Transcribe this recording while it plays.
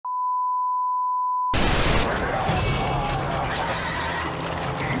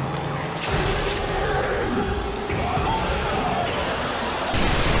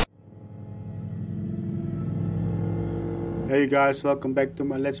Hey guys, welcome back to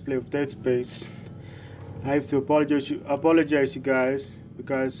my Let's Play of Dead Space. I have to apologize you guys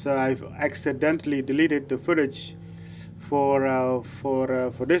because I've accidentally deleted the footage for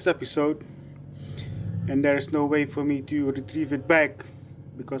this episode, and there's no way for me to retrieve it back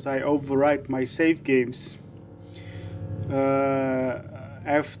because I overwrite my save games.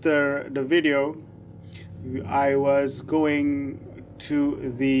 After the video, I was going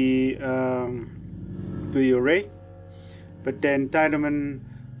to the array, but then Tideman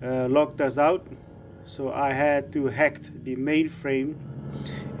locked us out, so I had to hack the mainframe,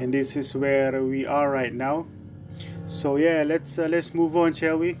 and this is where we are right now. So yeah, let's move on,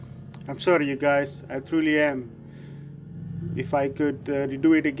 shall we? I'm sorry you guys, I truly am. If I could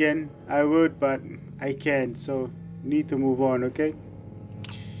redo it again, I would, but I can't, so need to move on, okay?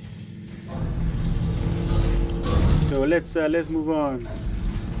 So let's move on.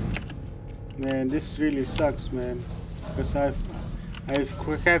 Man, this really sucks, man, because I've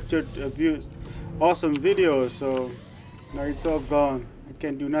captured awesome videos, so now it's all gone. I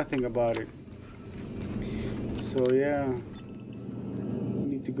can't do nothing about it. So yeah, we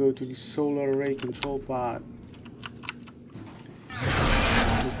need to go to the solar array control pod.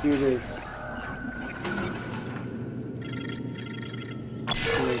 Let's do this.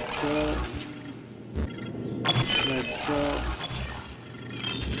 Like so. Like so.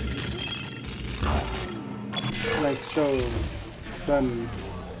 Like so. Done.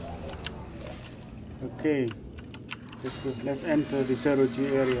 Okay. Let's go. Let's enter the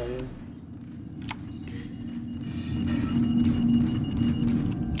 0G area. Yeah?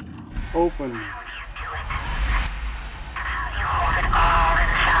 Open.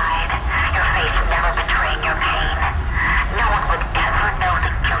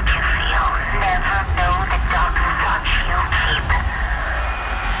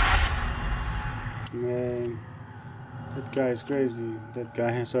 Man, that guy is crazy. That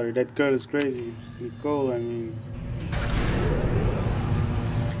guy, sorry, that girl is crazy. Nicole, I mean.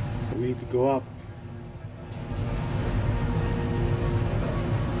 So we need to go up.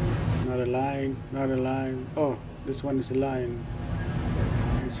 Not a line, not a line. Oh, this one is a line.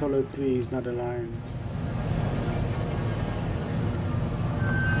 And Solar 3 is not aligned.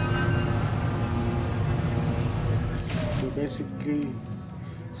 So basically,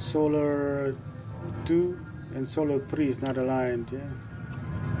 Solar 2 and Solar 3 is not aligned, yeah?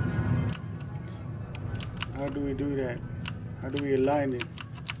 How do we do that? How do we align it?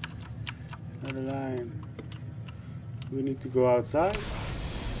 It's not aligned. We need to go outside?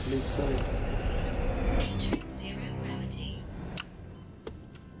 Please, sorry. Zero gravity.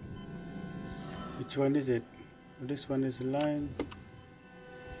 Which one is it? This one is aligned.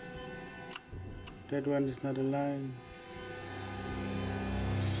 That one is not aligned.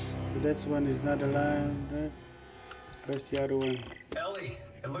 That one is not aligned, right? Where's the other one? Ellie,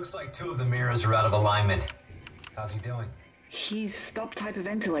 it looks like 2 of the mirrors are out of alignment. How's he doing? He's stopped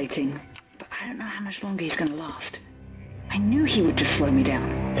hyperventilating, but I don't know how much longer he's gonna last. I knew he would just slow me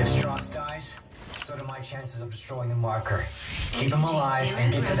down. If Strauss dies, so do my chances of destroying the marker. Keep him alive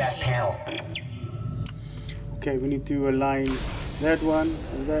and get to that panel. Okay, we need to align that one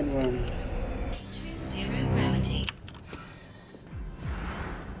and that one. Zero gravity.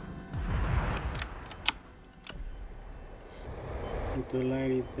 Need to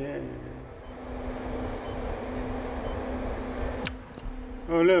align it there.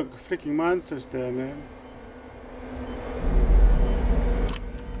 Oh look, freaking monsters there, man.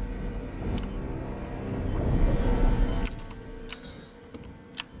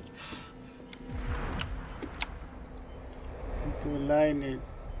 Need to align it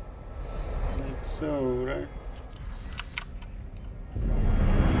like so, right?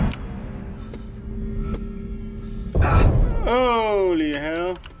 Holy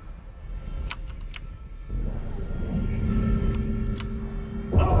hell.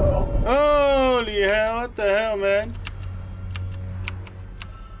 Holy hell, what the hell, man?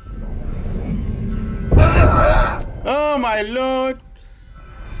 Oh my lord.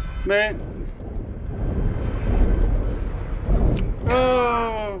 Man.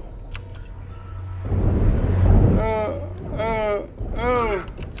 Oh.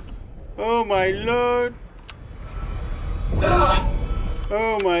 Oh my lord.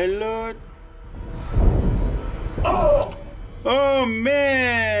 Oh my lord. Oh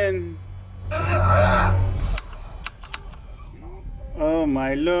man. Oh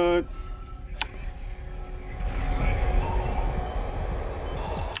my lord.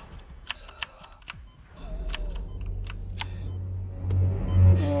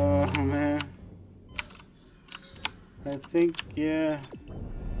 Oh man. I think, yeah.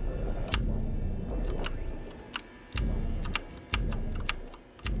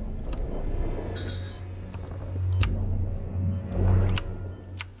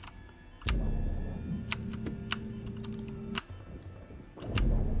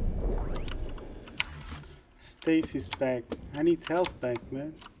 Stasis back. I need health back,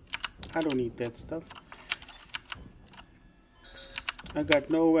 man. I don't need that stuff. I got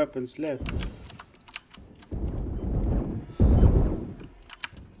no weapons left.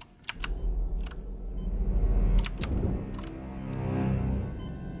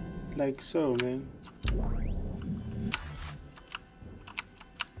 Like so, man.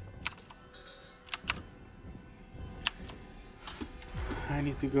 I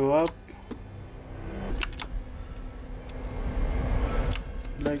need to go up.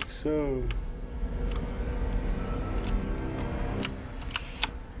 Like so.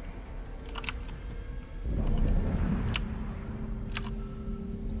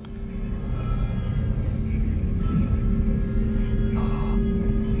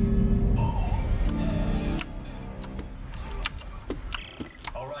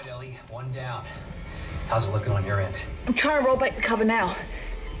 All right, Ellie, one down. How's it looking on your end? I'm trying to roll back the cover now.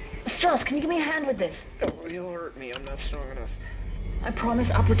 Strauss, can you give me a hand with this? Oh, he'll hurt me. I'm not strong enough. I promise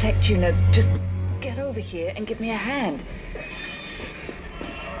I'll protect you. Now, just get over here and give me a hand.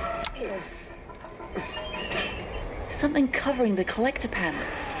 Something covering the collector panel.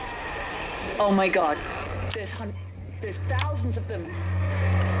 Oh my god. There's thousands of them.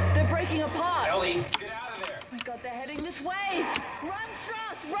 They're breaking apart. Ellie, get out of there! Oh my god, they're heading this way! Run,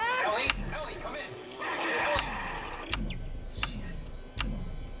 Strauss, run! Ellie, come in! Ellie!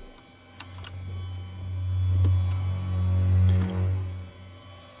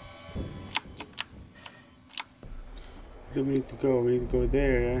 Where do we need to go? We need to go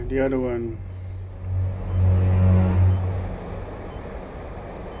there, the other one.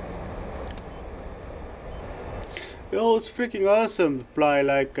 Oh, it's freaking awesome to fly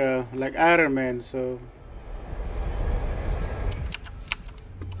like Iron Man, so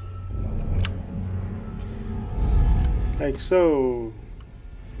like so.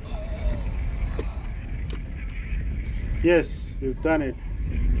 Yes, we've done it.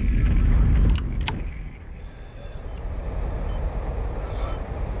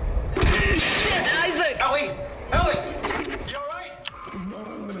 Isaac! Ellie! You alright?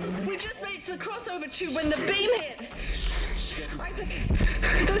 We just made it to the crossover tube when the beam hit. Isaac,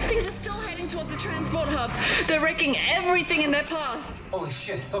 those things are still heading towards the transport hub. They're wrecking everything in their path. Holy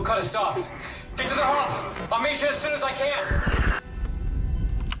shit, they'll cut us off. Get to the hub! I'll meet you as soon as I can!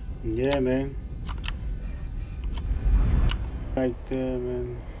 Yeah, man. Right there,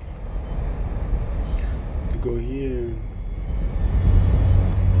 man. To go here.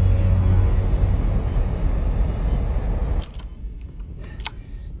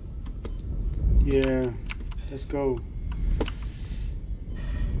 Yeah, let's go.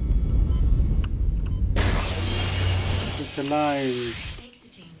 It's aligned.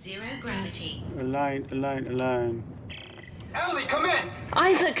 Exiting zero gravity. Align. Ellie, come in!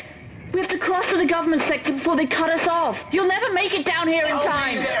 Isaac, we have to cross to the government sector before they cut us off. You'll never make it down here in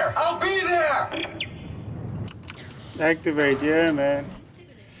time. I'll be there! Activate, yeah, man.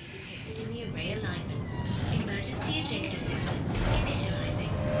 Detected in the array alignments. Emergency ejector systems initializing.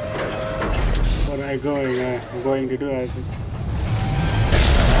 What am I going? I'm going to do, Isaac.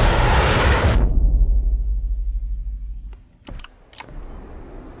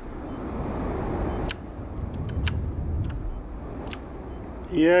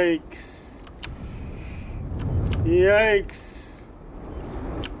 Yikes. Yikes.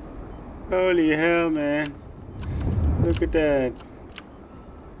 Holy hell, man. Look at that.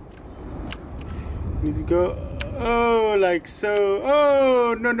 Need to go. Oh, like so.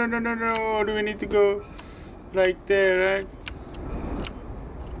 Oh, no. Do we need to go right there, right?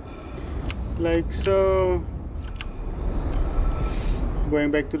 Like so. Going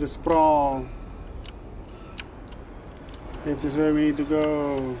back to the Sprawl. This is where we need to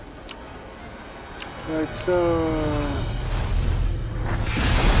go. Like so.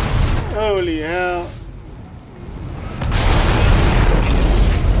 Holy hell.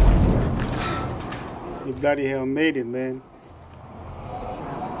 You bloody hell made it, man.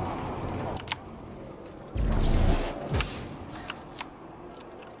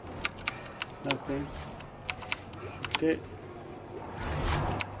 Nothing. Okay.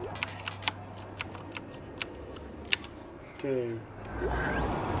 Okay.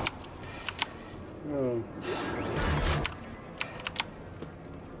 Oh.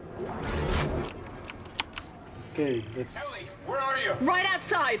 Okay, let's. Ellie, where are you? Right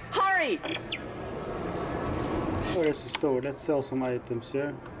outside. Hurry! Oh, there's a store. Let's sell some items,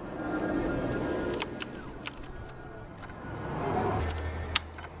 yeah.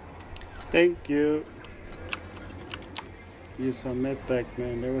 Thank you. Use some med pack,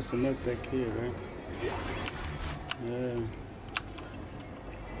 man. There was some med pack here, right? Yeah.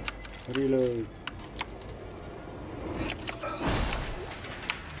 Reload.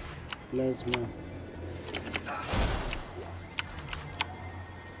 plasma.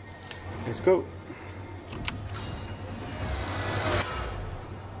 Let's go.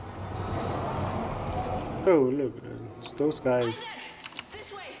 Oh, look, it's those guys. Isaac,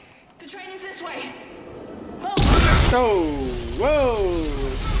 this way. The train is this way. Oh, whoa!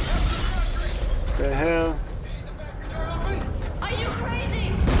 The hell? Are you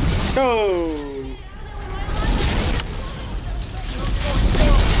crazy? Oh!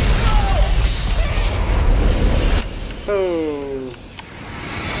 Oh!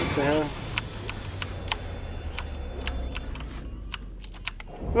 What the hell?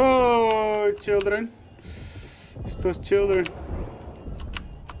 Oh, children! It's those children.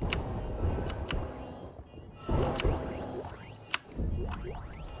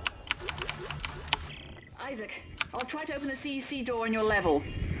 Isaac, I'll try to open the CEC door on your level.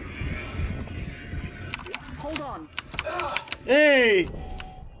 Hold on. Hey!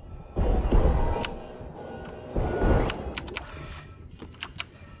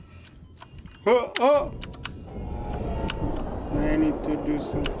 Oh, oh! I need to do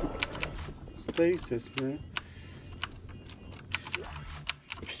some stasis, man.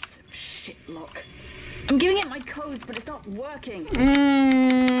 Piece of shit lock. I'm giving it my codes, but it's not working.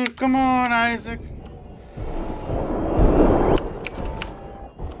 Come on, Isaac.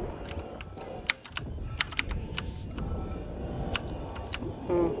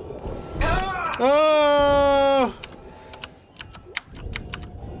 Oh!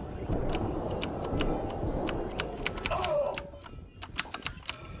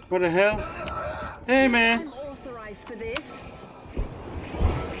 What the hell? Hey, man. I'm authorized for this.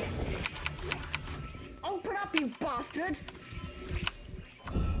 Open up, you bastard!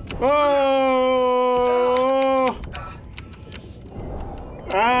 Oh!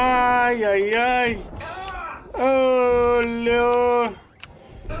 Ay, ay, ay. Oh, Lord.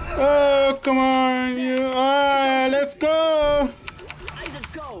 Oh, come on, you. Ah, let's go. Isaac,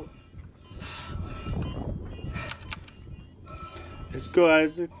 go! Let's go,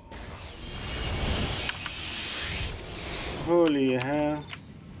 Isaac. Holy hell.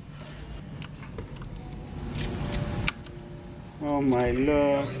 Oh, my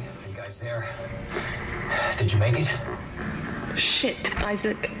Lord. You guys there? Did you make it? Shit,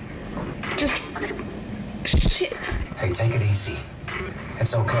 Isaac. Just... shit. Hey, take it easy.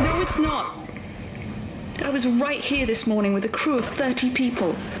 It's okay. No, it's not. I was right here this morning with a crew of 30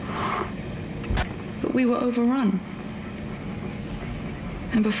 people. But we were overrun.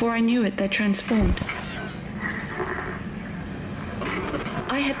 And before I knew it, they transformed.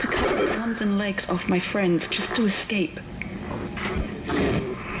 I had to cut the arms and legs off my friends just to escape.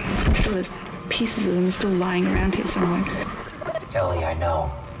 I'm sure there's pieces of them still lying around here somewhere. Ellie, I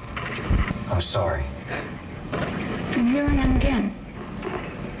know. I'm sorry. And here I am again.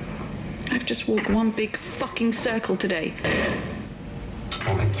 I've just walked one big fucking circle today.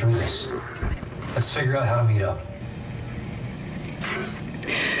 We'll get through this. Let's figure out how to meet up.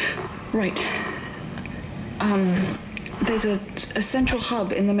 Right. There's a central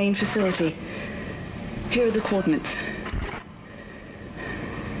hub in the main facility. Here are the coordinates.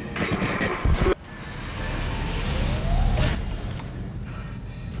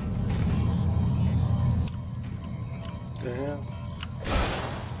 The hell?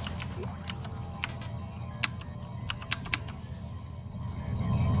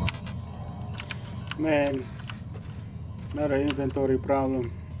 Man, not an inventory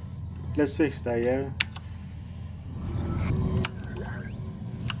problem. Let's fix that, yeah?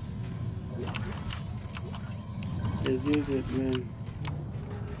 Let's use it, man.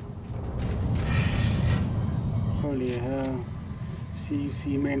 Holy hell.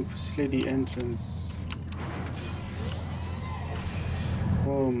 CEC main facility entrance.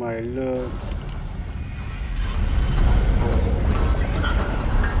 Oh my Lord.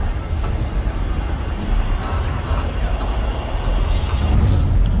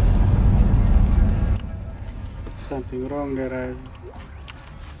 Something wrong there, Isaac.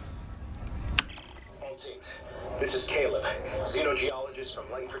 All teams, this is Caleb, xenogeologist from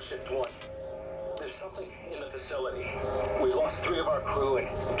Langford Shift 1. There's something in the facility. We've lost 3 of our crew and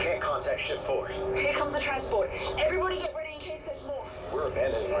can't contact Shift 4. Here comes the transport. Everybody get ready in case there's more. We're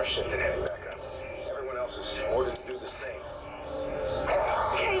abandoning our shift and heading back up. Everyone else is ordered to do the same.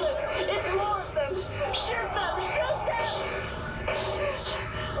 Caleb, it's more of them. Shoot them! Shoot them!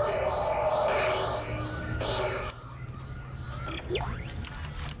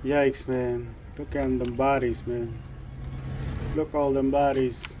 Yikes, man. Look at them bodies, man. Look all them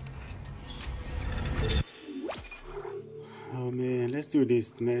bodies. Oh man, let's do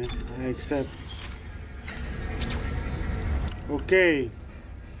this, man. I accept. Okay.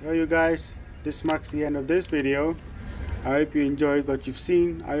 Well, you guys, this marks the end of this video. I hope you enjoyed what you've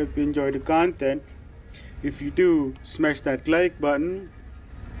seen. I hope you enjoyed the content. If you do, smash that like button.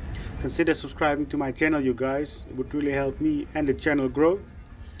 Consider subscribing to my channel, you guys. It would really help me and the channel grow.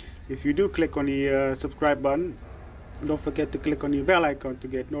 If you do click on the subscribe button, don't forget to click on the bell icon to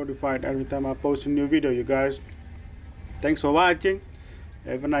get notified every time I post a new video, you guys. Thanks for watching.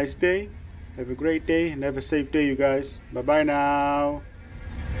 Have a nice day. Have a great day and have a safe day, you guys. Bye bye now.